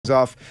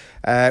Off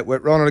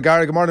with Ronan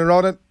O'Gara. Good morning,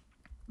 Ronan.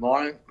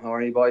 Morning. How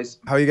are you, boys?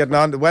 How are you getting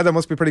on? The weather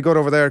must be pretty good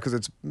over there because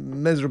it's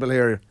miserable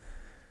here.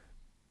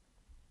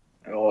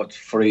 Oh, it's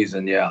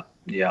freezing. Yeah.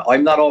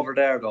 I'm not over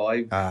there though.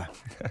 I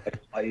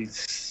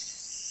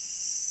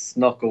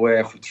snuck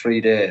away for 3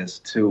 days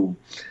to.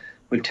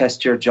 We'll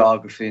test your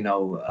geography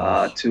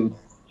now. To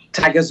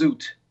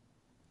Tagazout.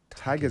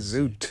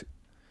 Tagazout.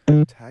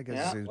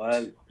 Yeah.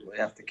 Well, we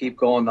have to keep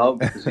going now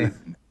because you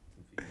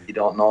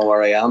don't know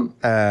where I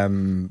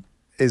am.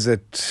 Is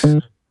it?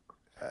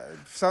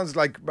 Sounds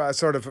like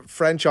sort of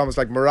French, almost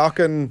like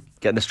Moroccan.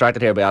 Getting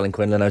distracted here by Alan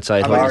Quinlan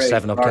outside. Very,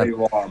 7 up very 10.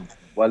 warm.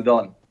 Well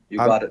done. You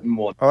got it in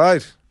one. All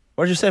right.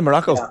 What did you say,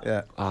 Morocco?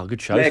 Yeah. Oh, good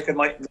shout. Making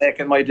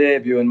my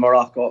debut in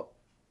Morocco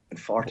at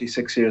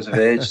 46 years of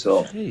age.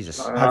 So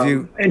Jesus. Have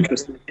you?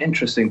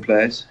 Interesting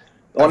place.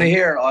 Only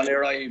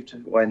arrived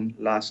when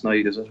last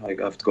night. Is it? I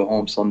have to go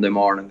home Sunday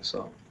morning.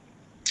 So.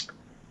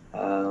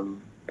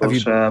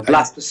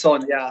 Blast the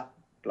sun. Yeah.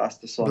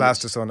 Blast the sun.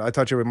 Blast the sun. I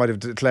thought you might have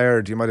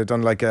declared. You might have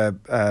done like a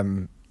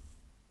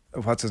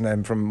what's his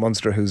name from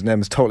Munster, whose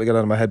name is totally got out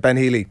of my head. Ben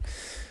Healy.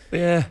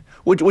 Yeah.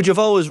 Would you've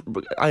always?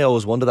 I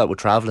always wonder that with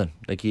travelling.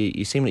 Like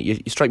you seem like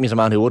you strike me as a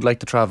man who would like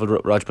to travel,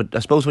 Rog. But I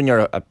suppose when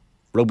you're a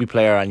rugby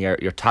player and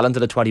you're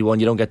talented at 21,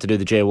 you don't get to do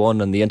the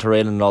J1 and the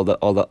Interrail and all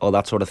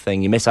that sort of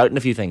thing. You miss out on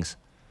a few things.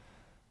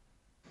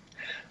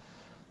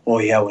 Oh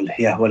yeah.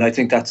 Well, I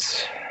think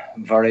that's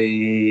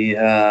very.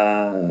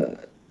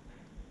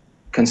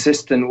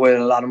 Consistent with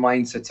a lot of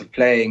mindsets of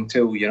playing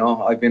too. You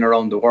know, I've been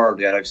around the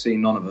world yet I've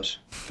seen none of it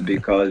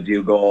because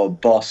you go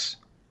bus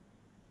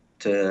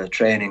to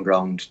training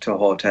ground to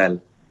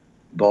hotel,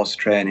 bus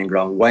training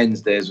ground.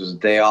 Wednesdays was a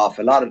day off.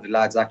 A lot of the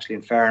lads actually,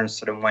 in fairness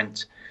to them,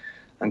 went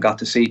and got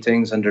to see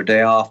things on their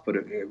day off. But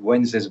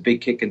Wednesday's a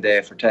big kicking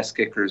day for test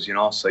kickers. You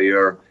know,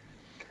 so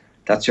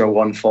that's your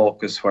one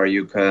focus where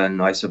you can,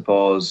 I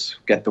suppose,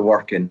 get the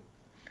work in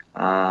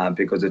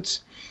because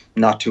it's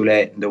not too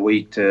late in the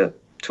week to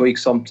tweak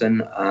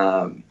something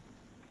and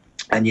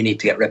you need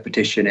to get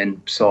repetition in.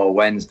 So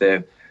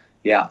Wednesday,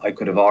 I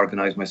could have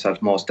organised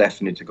myself most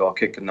definitely to go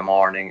kick in the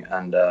morning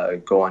and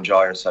go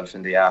enjoy yourself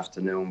in the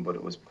afternoon, but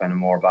it was kind of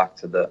more back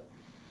to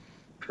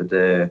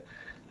the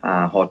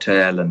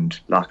hotel and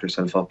lock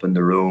yourself up in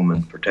the room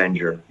and pretend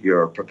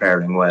you're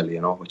preparing well, you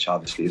know, which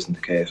obviously isn't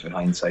the case with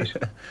hindsight.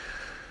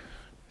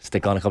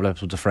 Stick on a couple of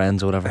episodes of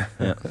Friends or whatever.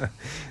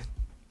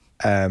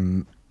 Yeah.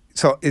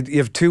 So you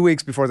have 2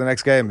 weeks before the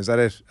next game, is that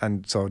it?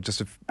 And so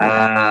just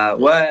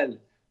well,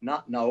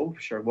 not now.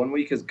 Sure, 1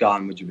 week is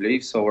gone. Would you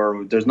believe?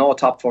 So there's no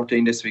top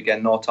 14 this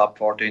weekend, no top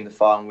 14 the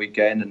following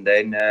weekend, and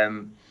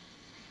then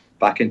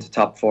back into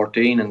top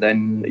 14, and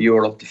then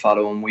Europe the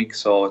following week.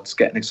 So it's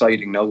getting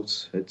exciting now.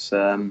 It's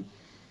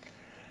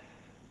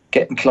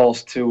getting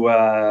close to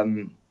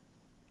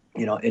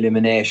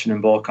elimination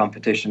in both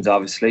competitions,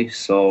 obviously.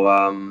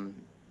 So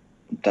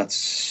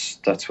that's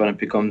when it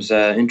becomes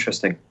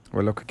interesting.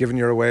 Well, look, given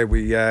you're away,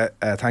 we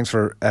thanks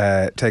for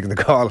taking the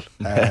call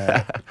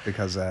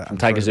because I'm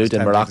Tagazout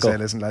in Morocco. Say,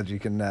 listen, lad, you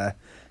can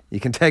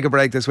take a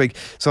break this week.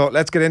 So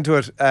let's get into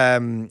it.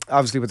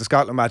 Obviously, with the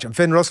Scotland match and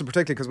Finn Russell,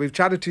 particularly because we've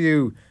chatted to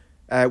you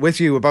with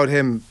you about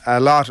him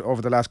a lot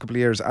over the last couple of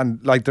years, and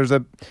like,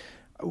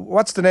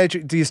 what's the nature?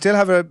 Do you still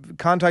have a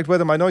contact with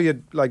him? I know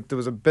there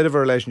was a bit of a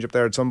relationship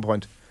there at some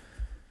point.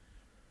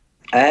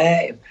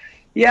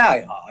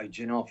 Yeah,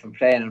 from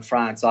playing in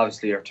France,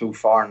 obviously, you're two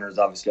foreigners.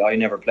 Obviously, I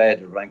never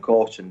played with Ryan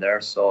coaching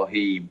there, so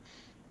he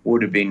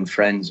would have been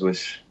friends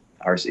with,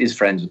 or is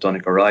friends with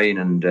Donegal Ryan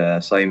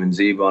and Simon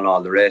Zebo and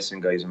all the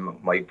racing guys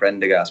and Mike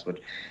Prendergast.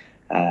 But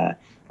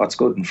what's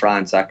good in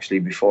France, actually,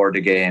 before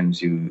the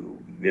games,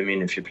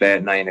 if you play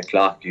at 9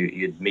 o'clock,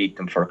 you'd meet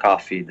them for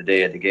coffee the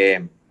day of the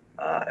game,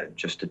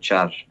 just to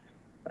chat.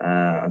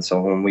 And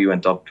so when we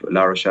went up,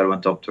 La Rochelle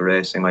went up to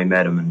racing, I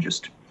met him, and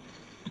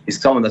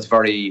he's someone that's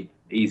very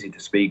easy to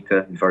speak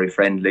to. He's very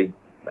friendly,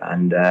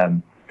 and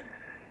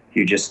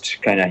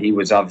he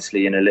was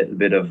obviously in a little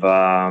bit of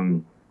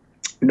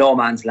no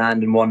man's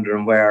land and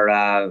wondering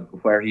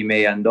where he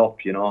may end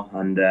up, you know,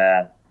 and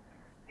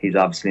he's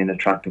obviously an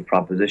attractive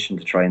proposition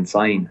to try and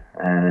sign,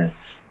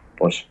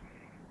 but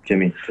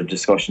Jimmy, the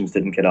discussions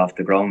didn't get off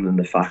the ground, and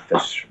the fact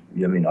that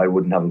I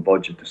wouldn't have a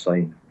budget to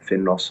sign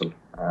Finn Russell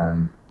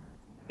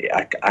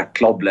at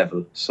club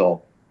level,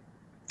 so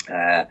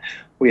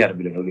we had a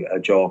bit of a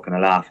joke and a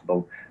laugh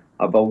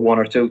about one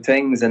or two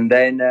things, and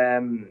then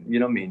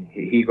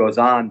he goes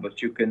on,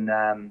 but you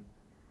can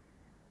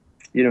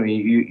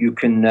you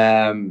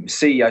can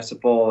see, I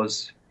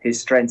suppose,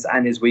 his strengths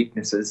and his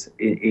weaknesses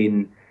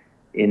in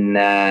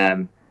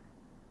a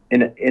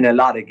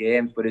lot of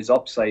games, but his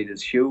upside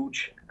is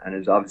huge, and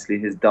his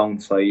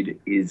downside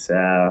is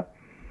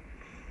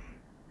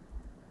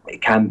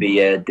it can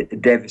be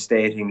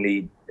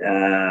devastatingly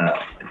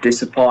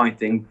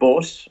disappointing,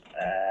 but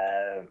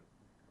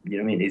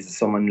is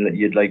someone that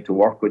you'd like to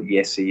work with?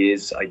 Yes, he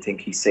is. I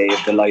think he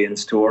saved the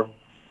Lions tour.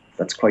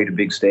 That's quite a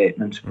big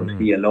statement, but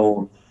he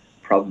alone,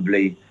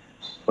 probably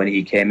when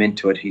he came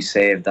into it, he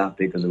saved that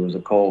because it was a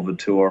COVID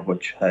tour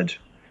which had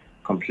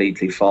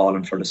completely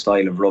fallen for the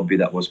style of rugby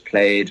that was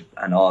played,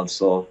 and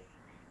also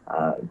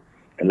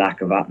the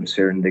lack of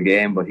atmosphere in the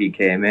game. But he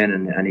came in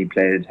and he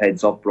played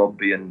heads up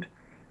rugby, and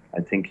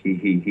I think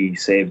he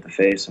saved the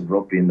face of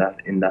rugby in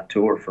that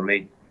tour for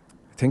me.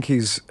 I think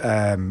he's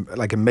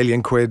like £1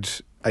 million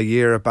a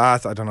year at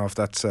Bath. I don't know if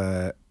that's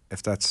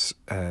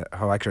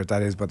how accurate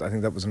that is, but I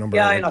think that was a number.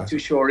 Yeah, I'm not too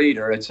sure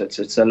either.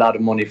 It's a lot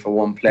of money for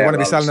one player. You want to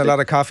be selling a lot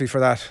of coffee for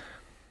that.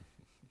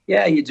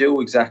 Yeah, you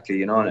do,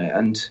 exactly.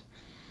 And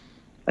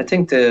I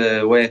think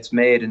the way it's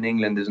made in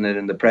England, isn't it?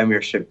 In the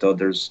Premiership, though,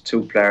 there's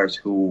 2 players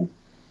who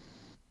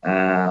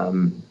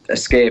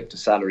escape the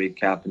salary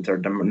cap, and they're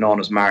known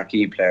as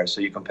marquee players.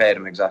 So you can pay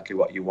them exactly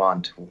what you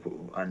want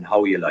and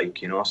how you like.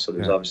 So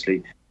there's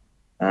obviously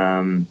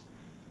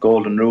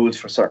golden rules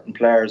for certain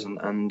players,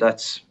 and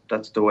that's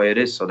the way it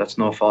is. So that's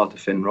no fault of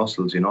Finn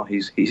Russell's.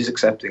 He's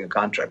accepting a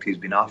contract he's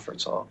been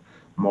offered, so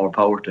more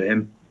power to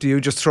him. Do you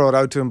just throw it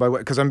out to him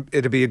because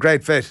it'd be a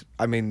great fit?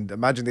 I mean,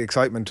 imagine the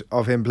excitement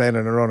of him playing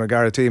in a Ronan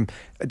O'Gara team.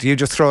 Do you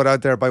just throw it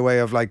out there by way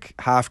of like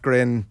half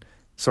grin,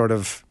 sort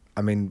of?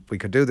 I mean, we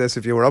could do this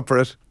if you were up for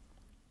it.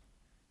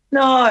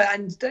 No,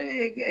 and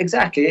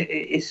exactly,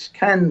 it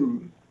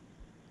can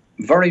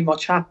very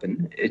much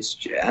happen.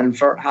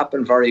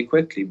 Happen very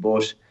quickly,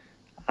 but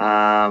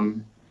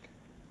the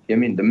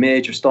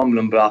major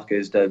stumbling block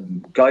is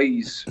that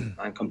guys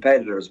and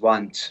competitors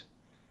want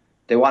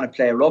to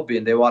play rugby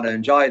and they want to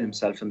enjoy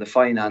themselves, and the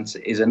finance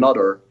is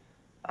another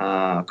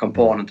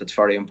component that's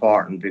very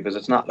important, because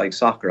it's not like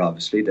soccer,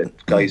 obviously,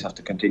 that guys have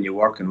to continue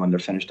working when they're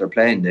finished their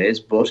playing days.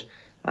 But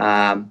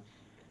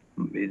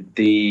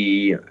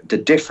the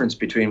difference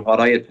between what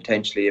I had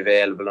potentially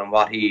available and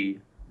what he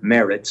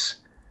merits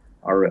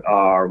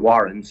or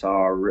warrants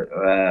or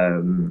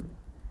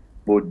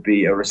would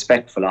be a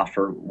respectful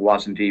offer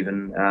wasn't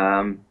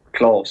even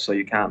close, so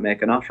you can't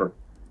make an offer.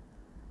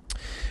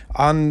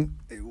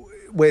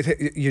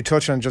 You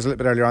touched on just a little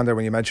bit earlier on there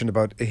when you mentioned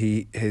about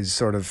his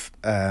sort of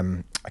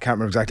I can't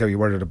remember exactly how you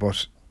worded it,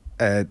 but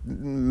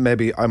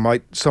maybe I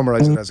might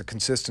summarise it as a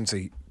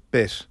consistency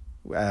bit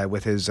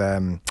with his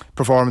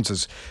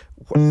performances.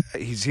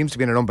 He seems to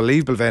be in an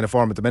unbelievable vein of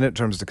form at the minute in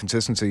terms of the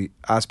consistency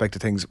aspect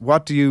of things.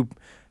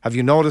 Have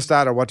you noticed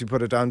that, or what do you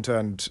put it down to?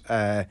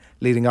 And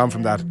leading on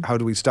from that, how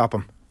do we stop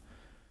him?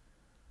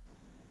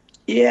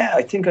 Yeah,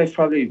 I think I've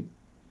probably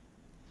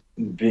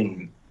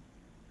been,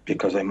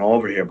 because I'm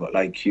over here, but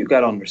like, you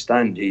got to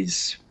understand,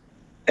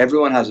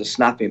 everyone has a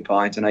snapping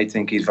point, and I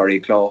think he's very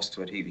close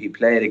to it. He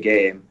played a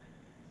game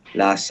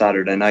last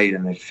Saturday night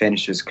and it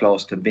finishes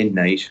close to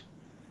midnight,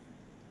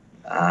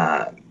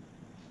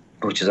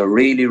 which is a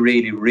really,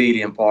 really,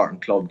 really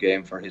important club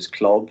game for his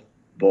club.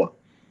 But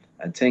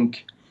I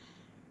think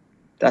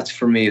that's,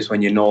 for me, is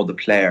when you know the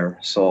player.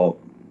 So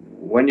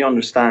when you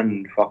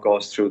understand what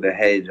goes through the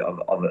head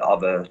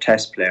of a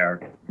test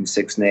player in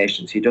Six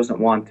Nations, he doesn't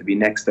want to be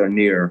next or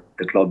near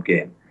the club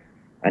game.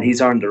 And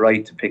he's earned the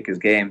right to pick his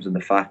games, and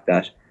the fact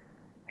that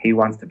he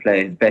wants to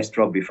play his best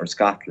rugby for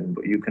Scotland.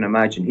 But you can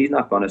imagine he's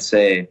not going to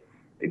say,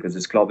 because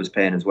his club is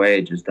paying his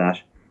wages,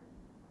 that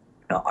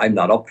I'm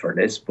not up for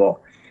this. But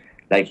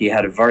like, he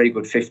had a very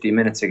good 50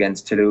 minutes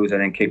against Toulouse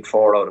and then kicked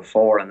 4 out of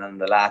 4, and then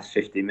the last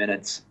 50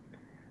 minutes,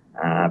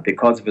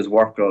 because of his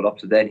workload up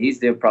to then,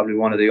 he's probably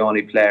one of the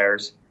only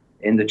players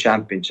in the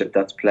championship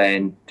that's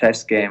playing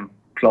test game,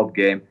 club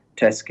game,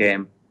 test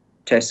game,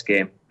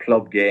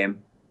 club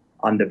game,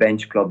 on the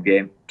bench club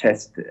game,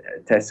 test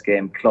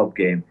game, club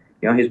game.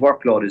 His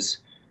workload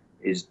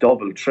is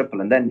double,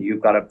 triple, and then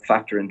you've got to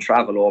factor in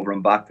travel over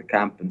and back to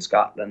camp in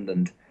Scotland,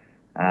 and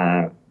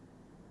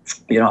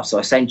so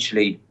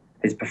essentially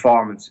his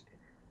performance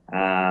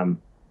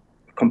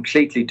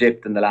completely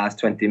dipped in the last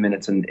 20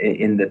 minutes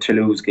in the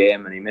Toulouse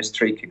game, and he missed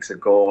 3 kicks at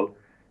goal,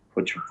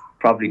 which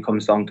probably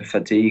comes down to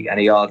fatigue, and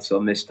he also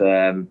missed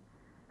a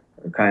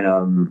kind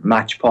of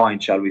match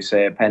point, shall we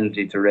say, a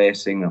penalty to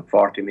Racing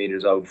 40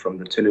 metres out from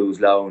the Toulouse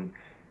line.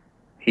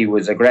 He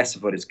was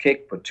aggressive with his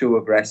kick, but too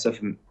aggressive,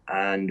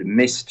 and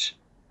missed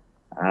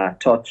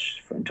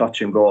touch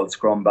and goal,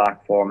 scrum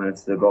back 4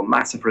 minutes to go.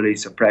 Massive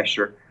release of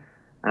pressure.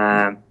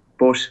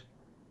 But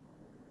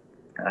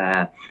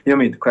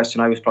the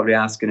question I was probably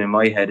asking in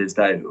my head is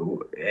that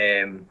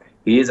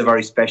he is a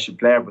very special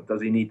player, but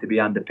does he need to be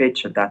on the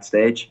pitch at that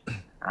stage?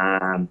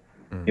 I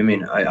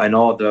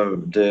know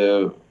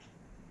the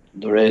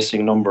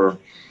Racing number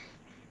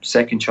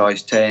second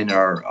choice 10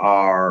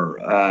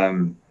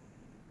 or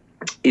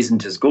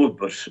isn't as good,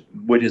 but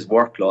with his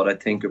workload, I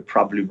think it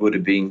probably would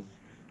have been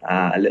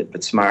a little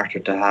bit smarter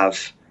to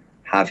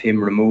have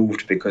him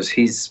removed, because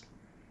he's,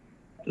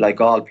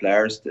 like all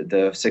players,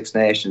 the Six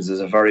Nations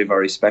is a very,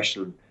 very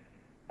special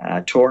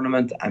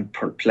tournament, and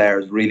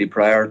players really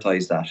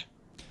prioritise that.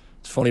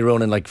 It's funny,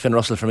 Ronan, like Finn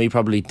Russell for me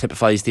probably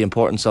typifies the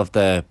importance of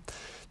the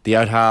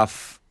out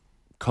half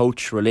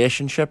coach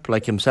relationship.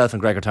 Like, himself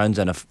and Gregor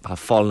Townsend have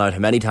fallen out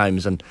many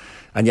times, and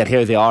yet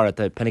here they are at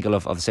the pinnacle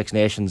of the Six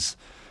Nations,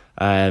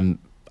 and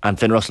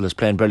Finn Russell is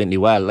playing brilliantly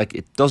well. Like,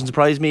 it doesn't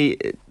surprise me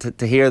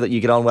to hear that you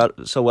get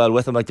on so well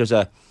with him. Like, there's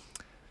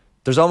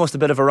There's almost a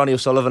bit of a Ronnie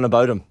O'Sullivan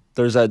about him.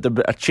 There's a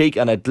cheek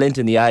and a glint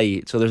in the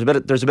eye. So there's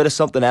a bit of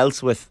something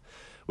else with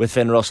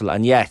Finn Russell,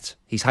 and yet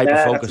he's hyper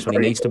focused when he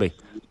needs to be.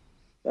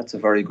 That's a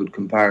very good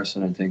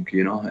comparison, I think.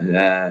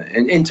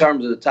 In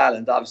terms of the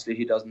talent, obviously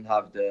he doesn't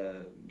have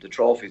the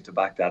trophies to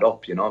back that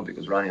up.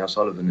 Because Ronnie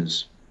O'Sullivan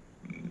is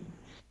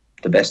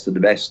the best of the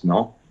best.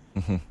 No,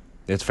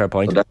 that's a fair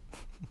point. So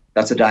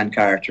that's a Dan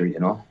character.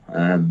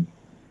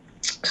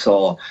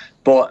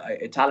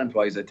 But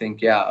talent-wise, I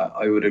think,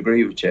 I would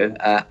agree with you.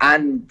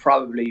 And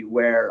probably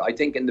where I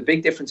think in the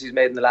big difference he's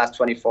made in the last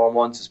 24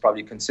 months is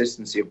probably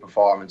consistency of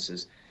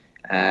performances.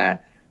 I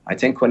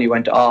think when he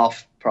went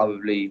off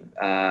probably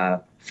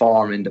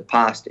form in the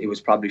past, it was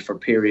probably for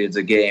periods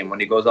of game. When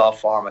he goes off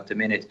form at the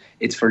minute,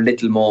 it's for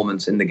little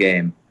moments in the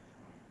game.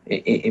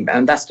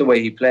 And that's the way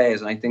he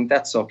plays, and I think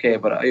that's okay.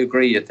 But I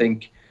agree, I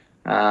think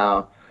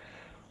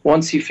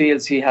once he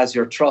feels he has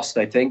your trust,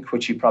 I think,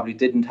 which he probably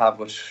didn't have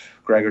with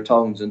Gregor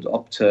Townsend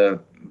up to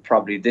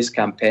probably this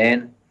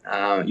campaign,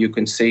 you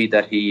can see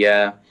that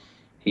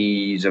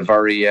he's a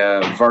very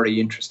very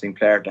interesting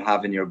player to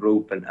have in your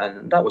group,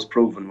 and that was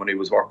proven when he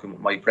was working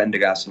with Mike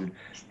Prendergast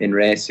in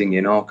racing.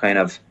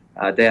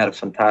 They had a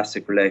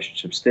fantastic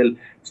relationship,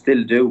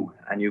 still do,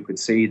 and you could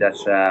see that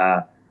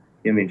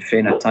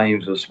Finn at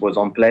times was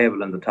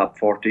unplayable in the top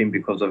 14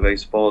 because of, I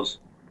suppose,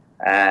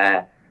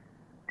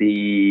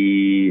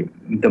 the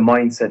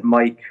mindset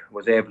Mike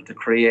was able to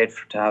create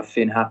to have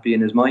Finn happy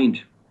in his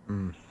mind.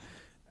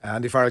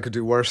 Andy Farrell could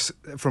do worse,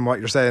 from what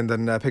you're saying,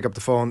 than pick up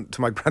the phone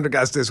to Mike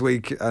Prendergast this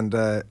week and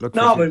look.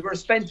 No, but we're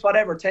spent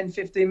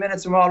 10-15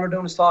 minutes, and all we're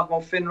doing is talk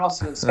about Finn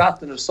Russell in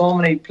Scotland. There's so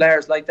many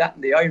players like that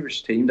in the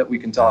Irish team that we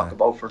can talk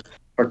about for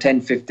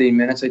 10-15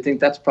 minutes. I think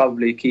that's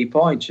probably a key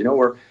point.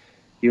 Where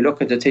you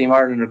look at the team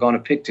Ireland are going to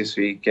pick this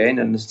weekend,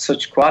 and it's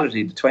such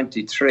quality, the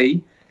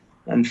 23.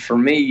 And for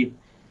me,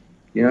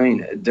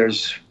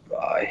 there's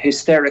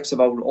hysterics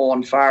about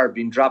Owen Farrell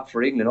being dropped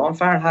for England. Owen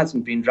Farrell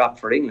hasn't been dropped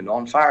for England.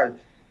 Owen Farrell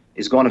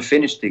is going to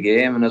finish the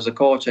game, and as a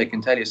coach I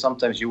can tell you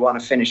sometimes you want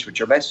to finish with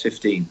your best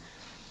 15.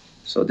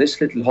 So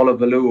this little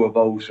hullabaloo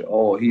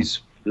about he's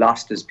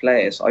lost his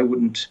place, I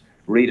wouldn't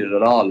read it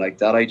at all like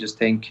that. I just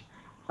think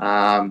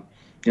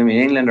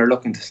England are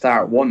looking to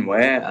start one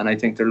way, and I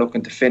think they're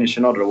looking to finish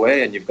another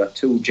way, and you've got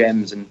two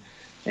gems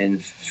in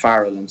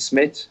Farrell and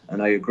Smith,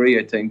 and I agree.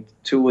 I think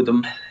two of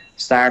them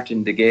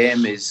starting the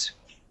game is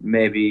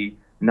maybe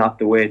not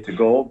the way to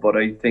go, but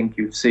I think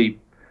you see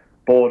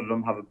both of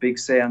them have a big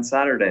say on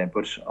Saturday.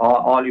 But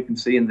all you can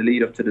see in the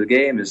lead up to the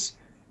game is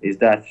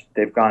that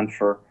they've gone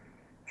for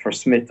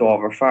Smith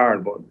over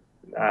Farrell, but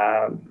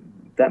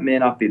that may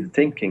not be the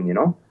thinking,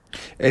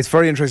 It's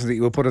very interesting that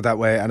you would put it that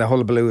way, and a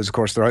hullabaloo is of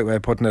course the right way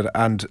of putting it.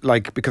 And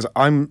because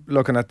I'm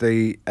looking at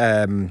the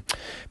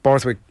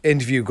Borthwick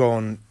interview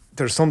going,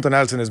 there's something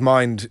else in his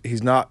mind.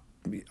 He's not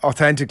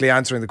authentically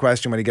answering the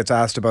question when he gets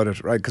asked about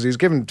it, right? Because he's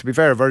given, to be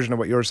fair, a version of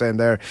what you're saying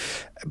there.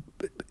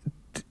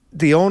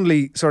 The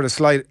only sort of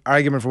slight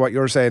argument for what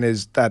you're saying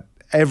is that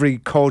every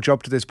coach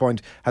up to this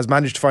point has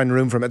managed to find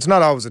room for him. It's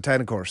not always a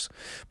 10 course,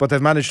 but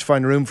they've managed to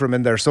find room for him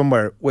in there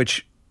somewhere,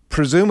 which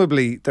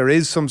presumably there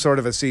is some sort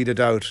of a seed of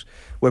doubt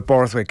with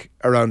Borthwick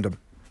around him.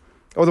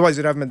 Otherwise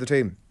you'd have him in the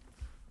team.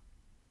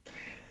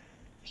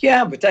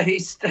 Yeah, but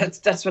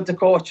that's what the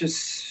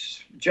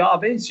coach's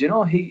job is.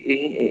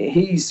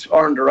 He's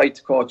earned the right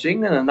to coach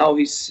England, and now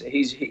he's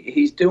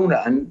doing it,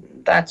 and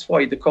that's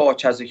why the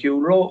coach has a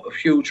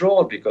huge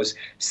role, because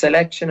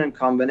selection and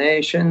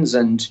combinations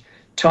and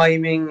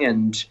timing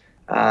and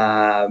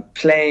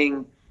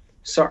playing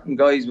certain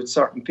guys with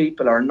certain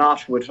people or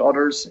not with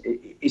others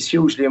is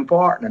hugely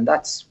important, and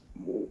that's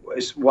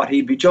what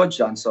he'd be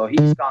judged on. So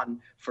he's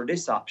gone for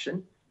this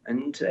option,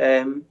 and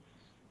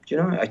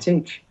I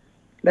think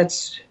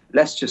let's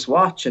just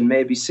watch and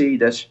maybe see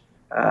that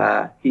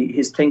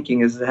his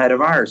thinking is ahead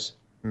of ours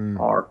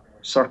or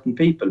certain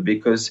people,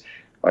 because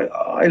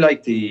I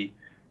like the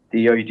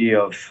idea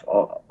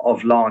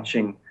of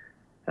launching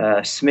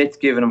Smith,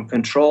 giving him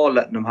control,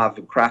 letting him have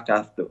a crack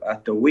at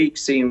the week,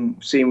 seeing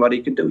what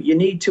he can do. You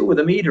need two of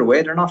them either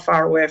way. They're not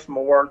far away from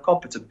a World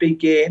Cup. It's a big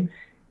game.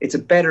 It's a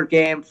better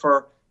game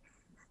for,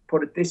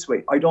 put it this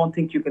way, I don't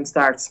think you can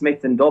start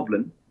Smith in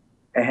Dublin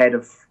ahead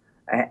of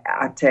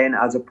at 10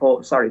 as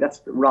opposed, sorry, that's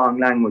the wrong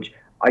language.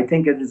 I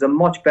think it is a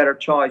much better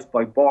choice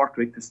by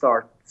Borthwick to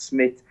start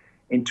Smith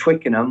in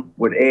Twickenham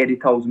with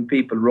 80,000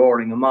 people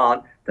roaring him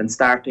on than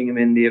starting him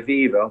in the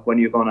Aviva when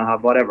you're going to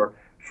have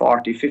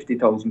 40,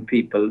 50,000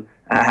 people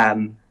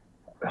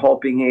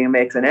hoping he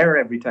makes an error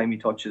every time he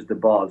touches the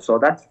ball. So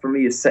that for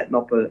me is setting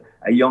up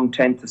a young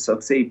 10 to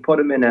succeed. Put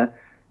him in a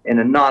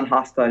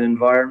non-hostile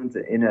environment,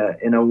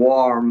 in a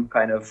warm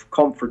kind of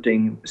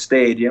comforting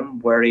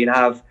stadium where he'd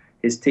have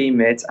his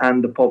teammates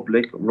and the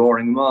public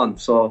roaring him on.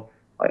 So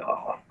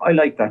I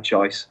like that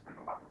choice.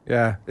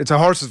 Yeah, it's a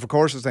horses for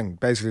courses thing,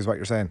 basically, is what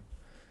you're saying.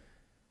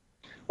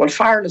 Well,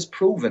 Farrell is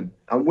proven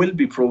and will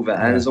be proven,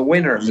 and is a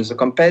winner and is a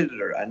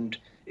competitor and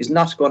is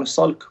not going to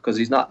sulk because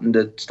he's not in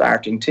the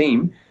starting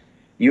team.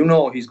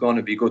 He's going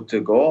to be good to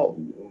go.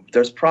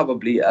 There's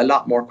probably a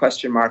lot more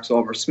question marks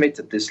over Smith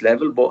at this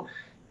level, but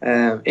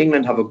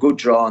England have a good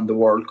draw in the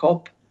World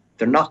Cup.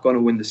 They're not going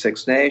to win the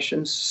Six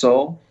Nations,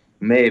 so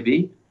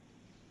maybe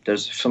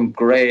there's some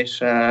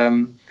great,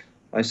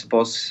 I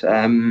suppose,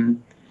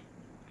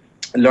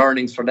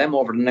 learnings for them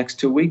over the next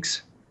 2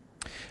 weeks.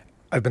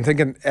 I've been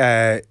thinking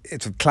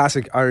it's a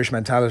classic Irish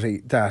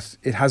mentality that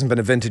it hasn't been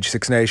a vintage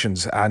Six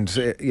Nations,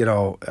 and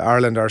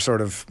Ireland are sort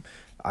of,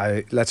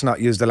 let's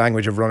not use the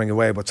language of running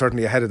away, but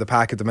certainly ahead of the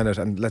pack at the minute,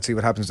 and let's see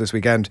what happens this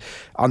weekend,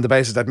 on the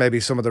basis that maybe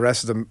some of the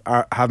rest of them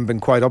haven't been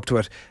quite up to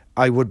it.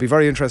 I would be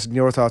very interested in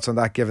your thoughts on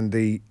that, given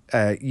the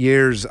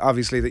years,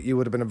 obviously, that you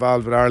would have been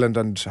involved with Ireland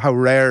and how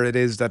rare it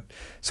is that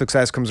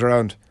success comes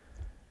around.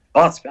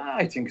 I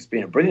think it's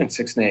been a brilliant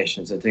Six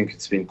Nations. I think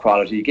it's been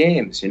quality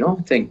games, I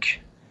think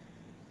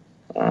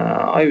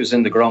I was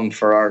in the ground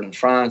for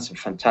Ireland-France, a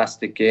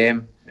fantastic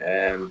game.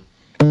 The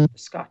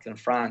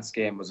Scotland-France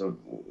game was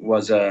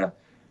a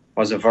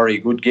very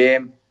good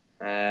game.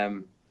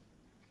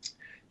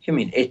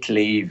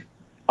 Italy,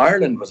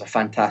 Ireland was a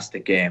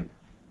fantastic game.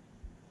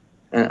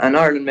 And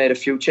Ireland made a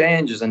few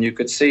changes, and you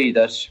could see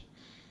that,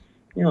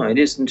 it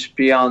isn't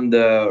beyond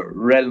the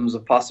realms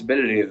of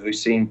possibility, as we've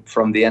seen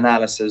from the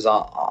analysis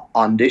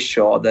on this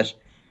show, that,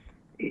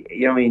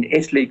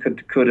 Italy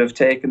could have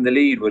taken the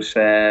lead with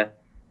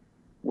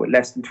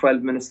less than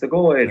 12 minutes to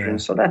go, Adrian. Yeah.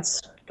 So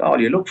that's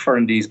all you look for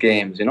in these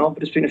games,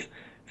 But it's been a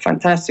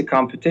fantastic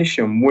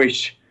competition,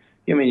 which,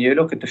 you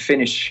look at the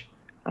finish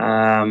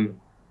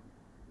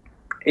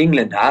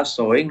England have.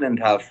 So England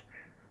have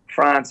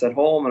France at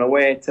home and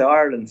away to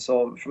Ireland.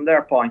 So from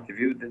their point of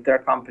view, their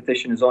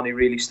competition is only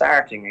really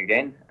starting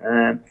again.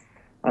 And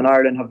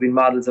Ireland have been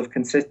models of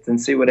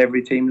consistency with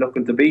every team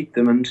looking to beat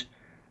them. And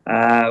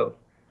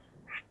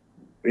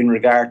in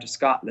regard to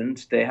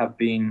Scotland, they have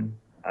been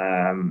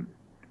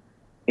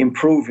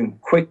improving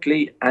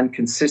quickly and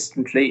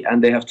consistently,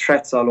 and they have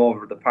threats all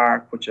over the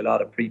park, which a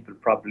lot of people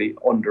probably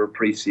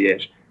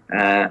underappreciate,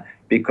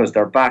 because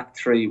their back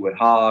three with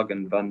Hogg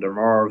and Van der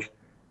Merwe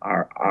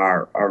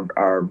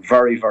are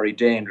very, very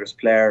dangerous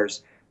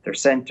players. Their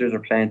centres are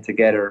playing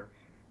together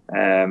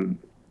a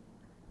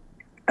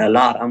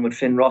lot, and with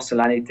Finn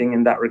Russell, anything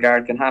in that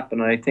regard can happen,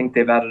 and I think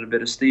they've added a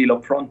bit of steel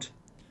up front.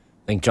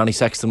 I think Johnny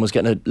Sexton was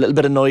getting a little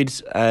bit annoyed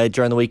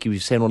during the week. He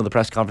was saying in one of the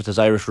press conferences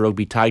Irish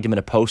Rugby tagged him in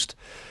a post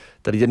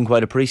that he didn't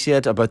quite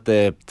appreciate about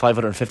the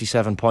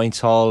 557 points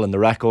haul and the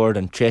record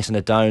and chasing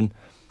it down,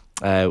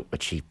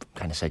 which he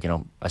kind of said,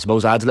 I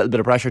suppose adds a little bit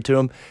of pressure to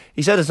him.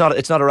 He said it's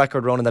not a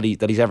record, Ronan, that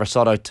he's ever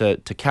sought out to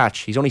catch.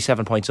 He's only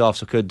 7 points off,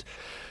 so could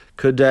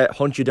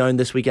hunt you down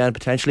this weekend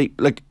potentially.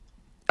 Like,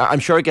 I'm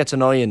sure it gets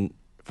annoying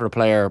for a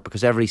player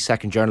because every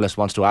second journalist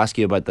wants to ask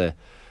you about the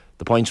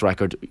points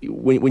record.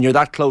 When you're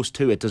that close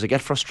to it, does it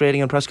get frustrating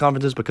in press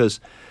conferences?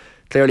 Because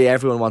clearly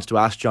everyone wants to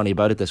ask Johnny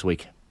about it this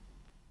week.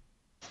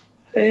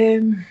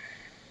 Yeah,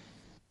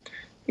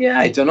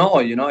 I don't know.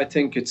 I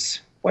think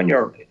it's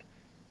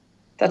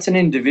that's an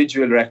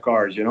individual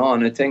record,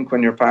 and I think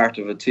when you're part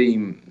of a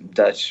team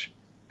that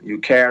you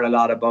care a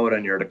lot about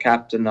and you're the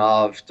captain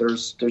of,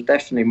 there's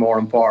definitely more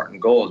important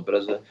goals. But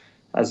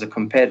as a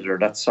competitor,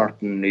 that's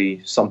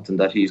certainly something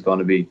that he's going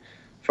to be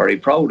very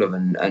proud of,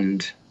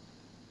 and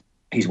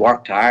he's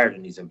worked hard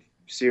and he's a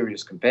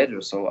serious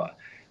competitor. So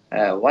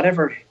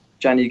whatever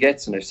Johnny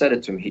gets, and I've said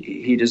it to him,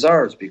 he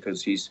deserves,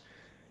 because he's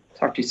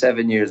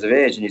 37 years of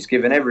age and he's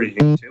given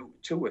everything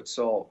to it.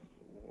 So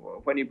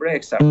when he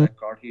breaks that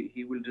record,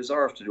 he will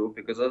deserve to do it,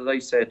 because as I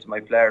say to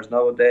my players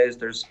nowadays,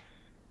 there's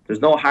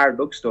no hard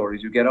luck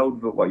stories. You get out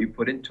of it what you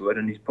put into it,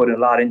 and he's put a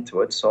lot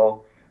into it.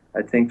 So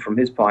I think from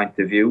his point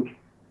of view,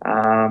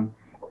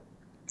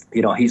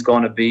 he's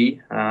going to be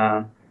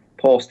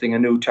posting a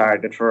new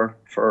target for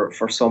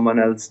someone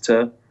else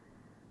to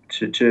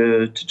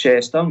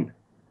chase down.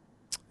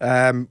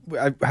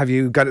 Have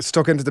you got it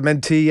stuck into the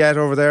mentee yet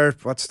over there?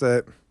 What's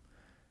the...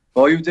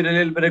 Oh, you did a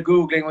little bit of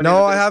Googling.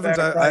 No, I haven't.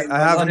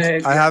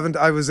 I haven't.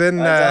 I was in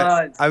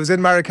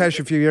Marrakesh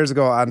a few years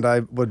ago, and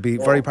I would be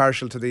very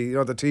partial to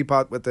the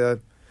teapot with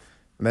the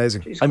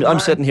amazing. I'm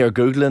sitting here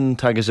Googling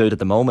Tagazout at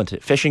the moment.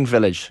 Fishing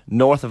village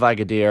north of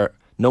Agadir,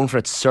 known for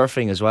its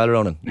surfing as well,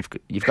 Ronan.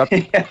 You've got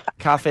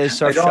cafes,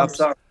 surf shops.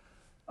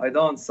 I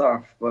don't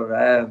surf,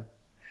 but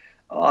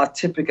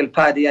typical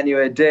Paddy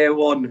anyway. Day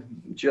one,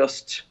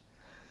 just.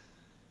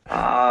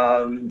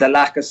 The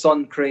lack of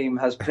sun cream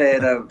has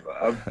paid a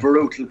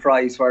brutal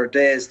price, where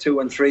days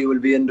 2 and 3 will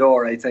be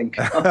indoor, I think.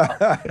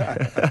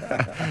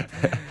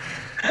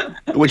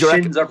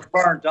 Shins are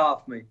burnt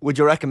off me. Would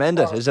you recommend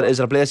it? Is it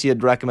a place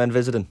you'd recommend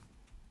visiting?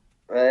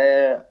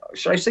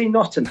 Should I say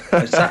nothing?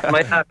 I sat in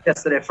my app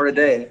yesterday for a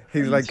day.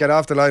 He's like, get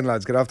off the line,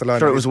 lads, get off the line.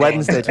 Sure, it was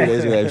Wednesday 2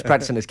 days ago. He was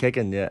practicing his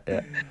kicking, yeah.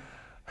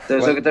 The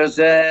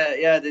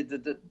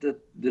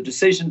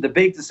decision, the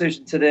big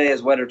decision today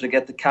is whether to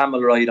get the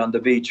camel ride on the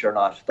beach or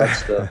not.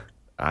 That's the...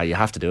 you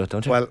have to do it,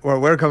 don't you? Well, where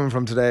we're coming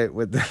from today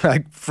with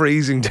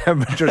freezing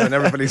temperatures and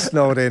everybody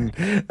snowed in,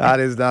 that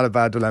is not a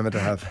bad dilemma to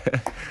have.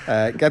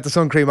 Get the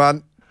sun cream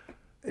on.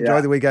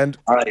 Enjoy the weekend.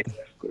 All right.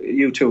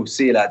 You too.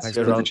 See you, lads. Thanks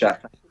for the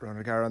chat.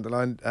 Ronan O'Gara on the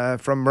line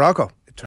from Morocco.